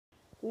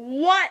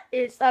What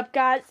is up,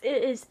 guys?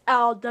 It is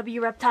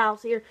LW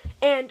Reptiles here,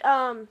 and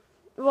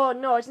well,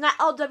 no, it's not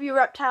LW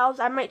Reptiles.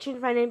 I might change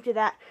my name to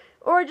that,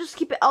 or just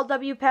keep it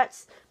LW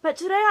Pets. But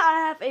today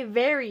I have a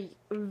very,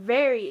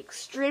 very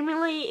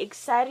extremely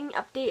exciting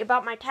update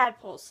about my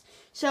tadpoles.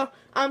 So,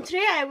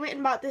 today I went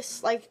and bought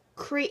this like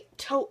crate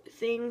tote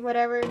thing,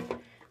 whatever.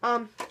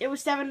 It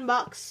was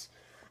 $7.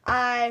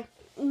 I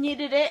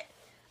needed it.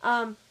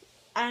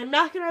 I'm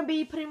not going to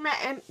be putting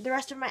the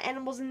rest of my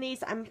animals in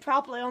these. I'm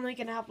probably only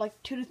going to have like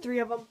 2 to 3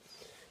 of them.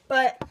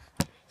 But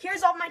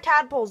here's all my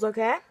tadpoles,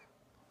 okay?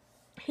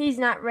 He's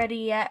not ready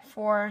yet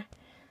for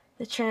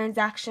the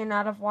transaction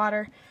out of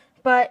water.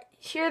 But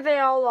here they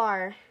all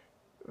are.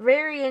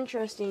 Very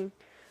interesting.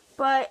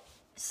 But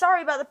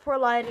sorry about the poor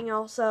lighting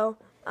also.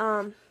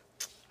 I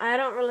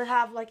don't really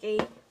have like a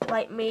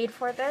light made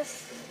for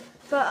this.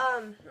 But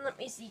let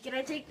me see. Can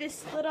I take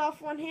this lid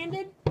off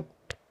one-handed?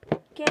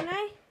 Can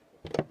I?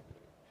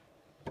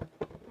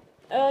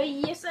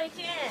 Yes I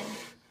can.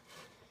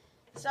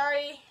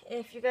 Sorry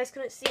if you guys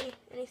couldn't see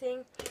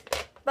anything.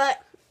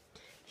 But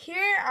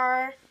here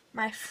are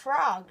my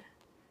froglets.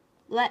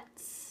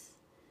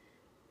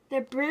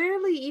 They're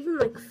barely even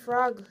like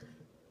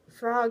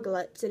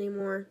froglets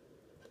anymore.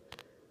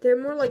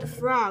 They're more like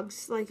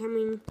frogs. Like, I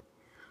mean,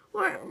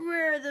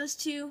 where are those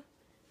two?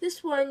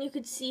 This one, you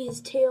could see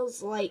his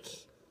tail's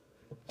like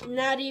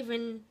not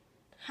even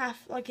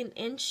half an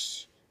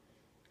inch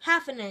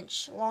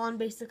long,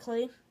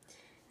 basically.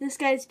 This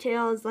guy's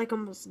tail is like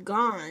almost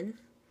gone.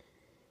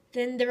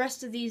 Then the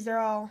rest of these are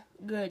all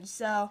good.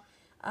 So,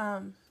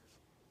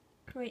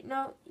 wait,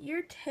 no,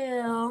 your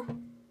tail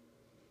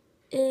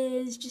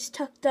is just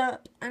tucked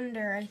up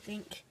under, I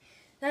think.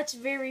 That's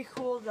very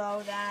cool,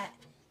 though, that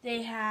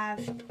they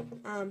have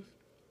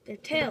their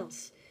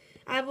tails.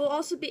 I will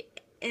also be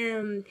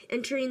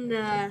entering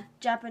the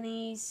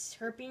Japanese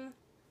herping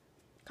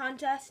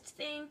contest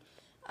thing.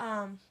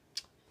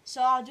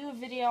 So I'll do a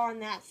video on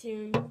that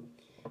soon.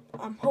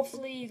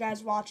 Hopefully you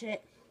guys watch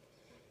it.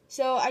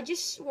 So I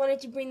just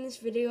wanted to bring this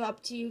video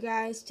up to you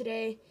guys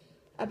today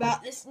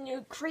about this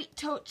new crate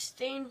totes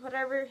thing,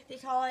 whatever they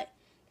call it.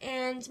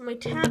 And my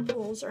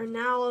tadpoles are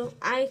now,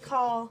 I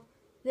call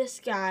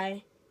this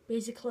guy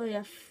basically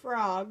a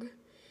frog.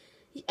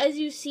 As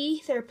you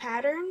see, their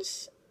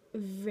patterns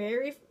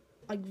vary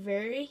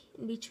in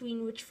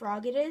between which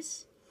frog it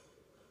is.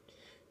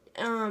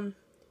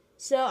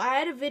 So I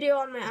had a video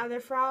on my other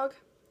frog.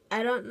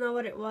 I don't know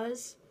what it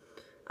was.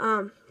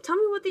 Tell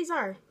me what these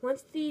are.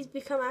 Once these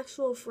become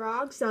actual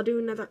frogs, I'll do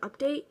another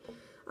update.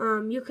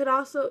 You could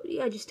also,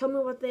 just tell me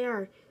what they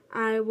are.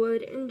 I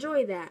would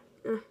enjoy that.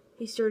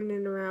 He's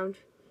turning around.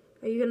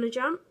 Are you gonna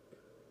jump?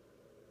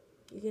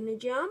 You gonna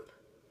jump?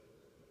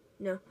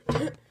 No.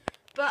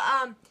 But,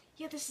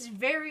 yeah, this is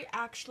very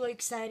actually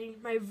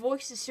exciting. My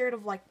voice is sort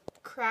of like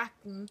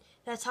cracking.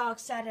 That's how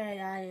excited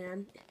I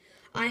am.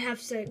 I have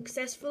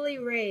successfully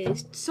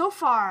raised, so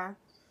far,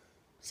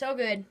 so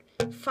good,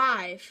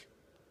 5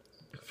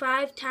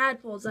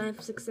 tadpoles I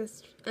have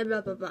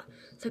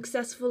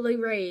successfully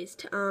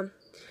raised.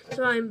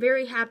 So I'm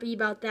very happy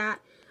about that.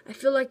 I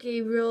feel like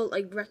a real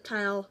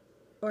reptile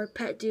or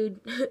pet dude.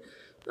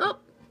 Oh,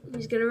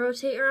 he's gonna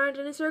rotate around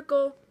in a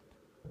circle.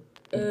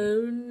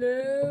 Oh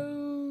no!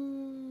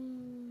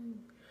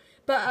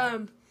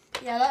 But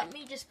yeah, let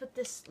me just put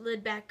this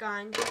lid back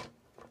on.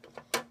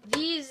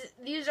 These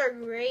are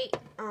great.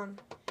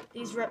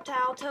 These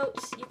reptile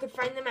totes, you could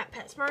find them at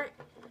PetSmart.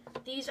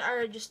 These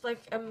are just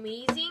like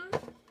amazing.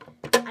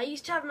 I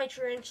used to have my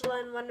tarantula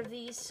in one of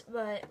these,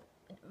 but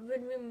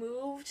when we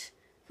moved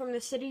from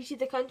the city to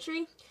the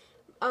country,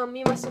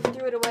 we must have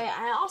threw it away.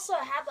 I also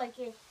had like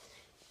a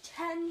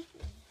 10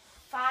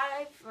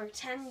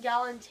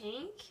 gallon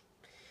tank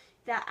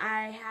that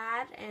I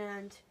had,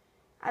 and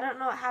I don't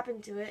know what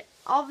happened to it.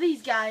 All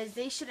these guys,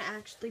 they shouldn't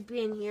actually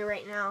be in here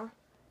right now.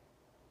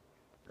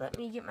 Let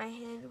me get my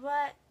hand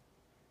wet.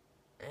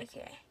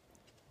 Okay.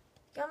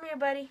 Come here,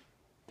 buddy.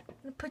 I'm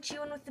gonna put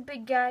you in with the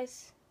big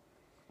guys.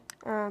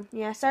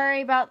 Yeah,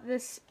 sorry about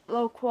this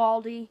low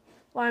quality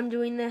while I'm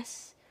doing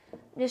this.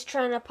 I'm just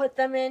trying to put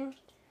them in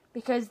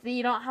because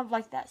they don't have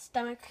like that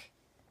stomach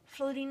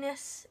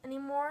floatiness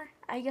anymore,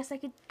 I guess I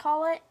could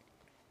call it.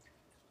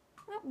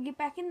 Oh, get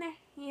back in there.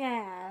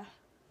 Yeah.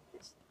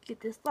 Let's get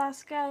this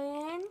last guy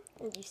in.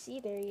 And you see,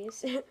 there he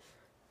is.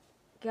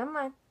 Come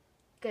on.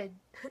 Good.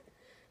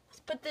 Let's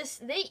put this,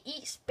 they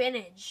eat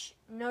spinach.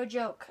 No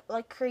joke,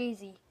 like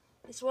crazy.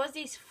 This was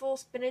these full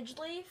spinach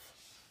leaf.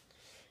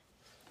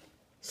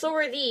 So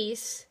are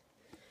these.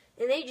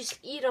 And they just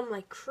eat them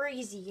like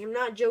crazy. I'm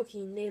not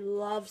joking. They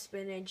love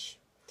spinach.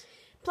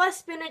 Plus,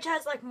 spinach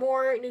has like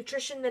more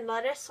nutrition than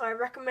lettuce, so I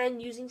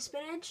recommend using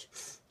spinach.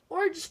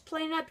 Or just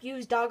plain up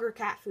use dog or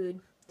cat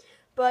food.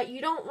 But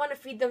you don't want to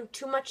feed them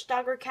too much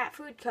dog or cat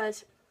food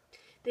because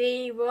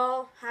they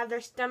will have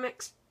their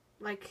stomachs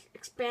like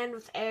expand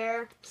with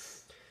air.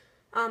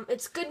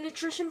 It's good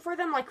nutrition for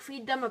them, like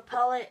feed them a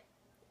pellet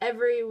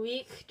every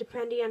week,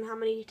 depending on how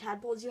many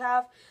tadpoles you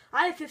have.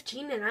 I have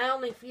 15, and I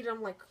only feed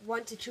them like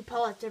 1 to 2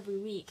 pellets every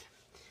week.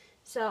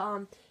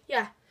 So,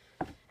 yeah.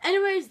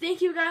 anyways,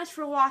 thank you guys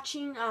for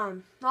watching.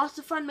 Lots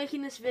of fun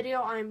making this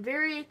video. I'm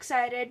very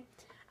excited.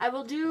 I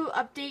will do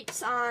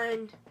updates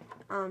on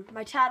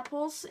my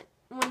tadpoles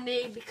when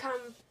they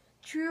become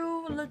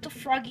true little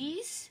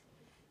froggies.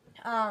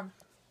 I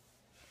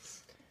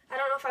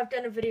don't know if I've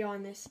done a video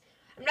on this.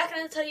 I'm not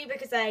going to tell you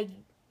because I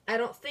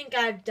don't think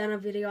I've done a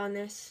video on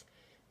this.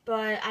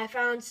 But I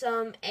found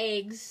some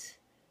eggs.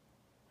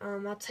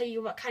 I'll tell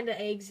you what kind of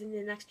eggs in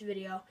the next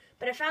video.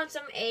 But I found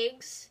some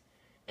eggs,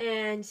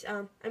 and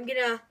I'm going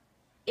to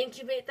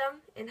incubate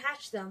them and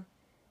hatch them.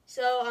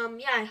 So,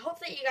 yeah, I hope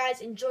that you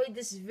guys enjoyed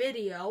this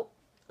video.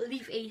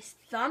 Leave a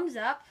thumbs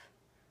up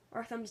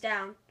or thumbs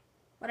down,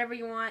 whatever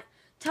you want.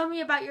 Tell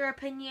me about your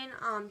opinion.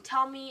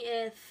 Tell me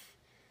if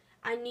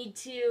I need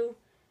to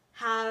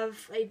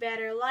have a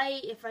better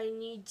light, if I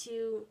need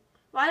to...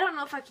 Well, I don't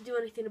know if I can do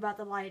anything about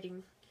the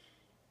lighting.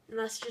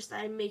 Unless just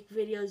I make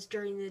videos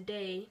during the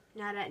day,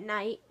 not at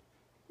night.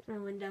 My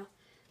window.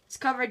 It's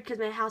covered because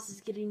my house is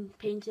getting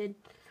painted.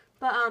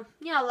 But,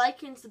 yeah,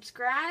 like and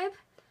subscribe.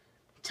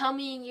 Tell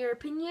me your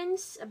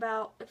opinions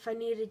about if I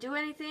need to do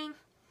anything.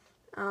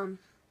 And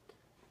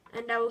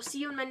I will see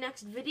you in my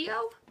next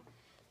video.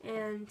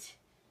 And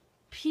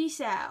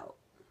peace out.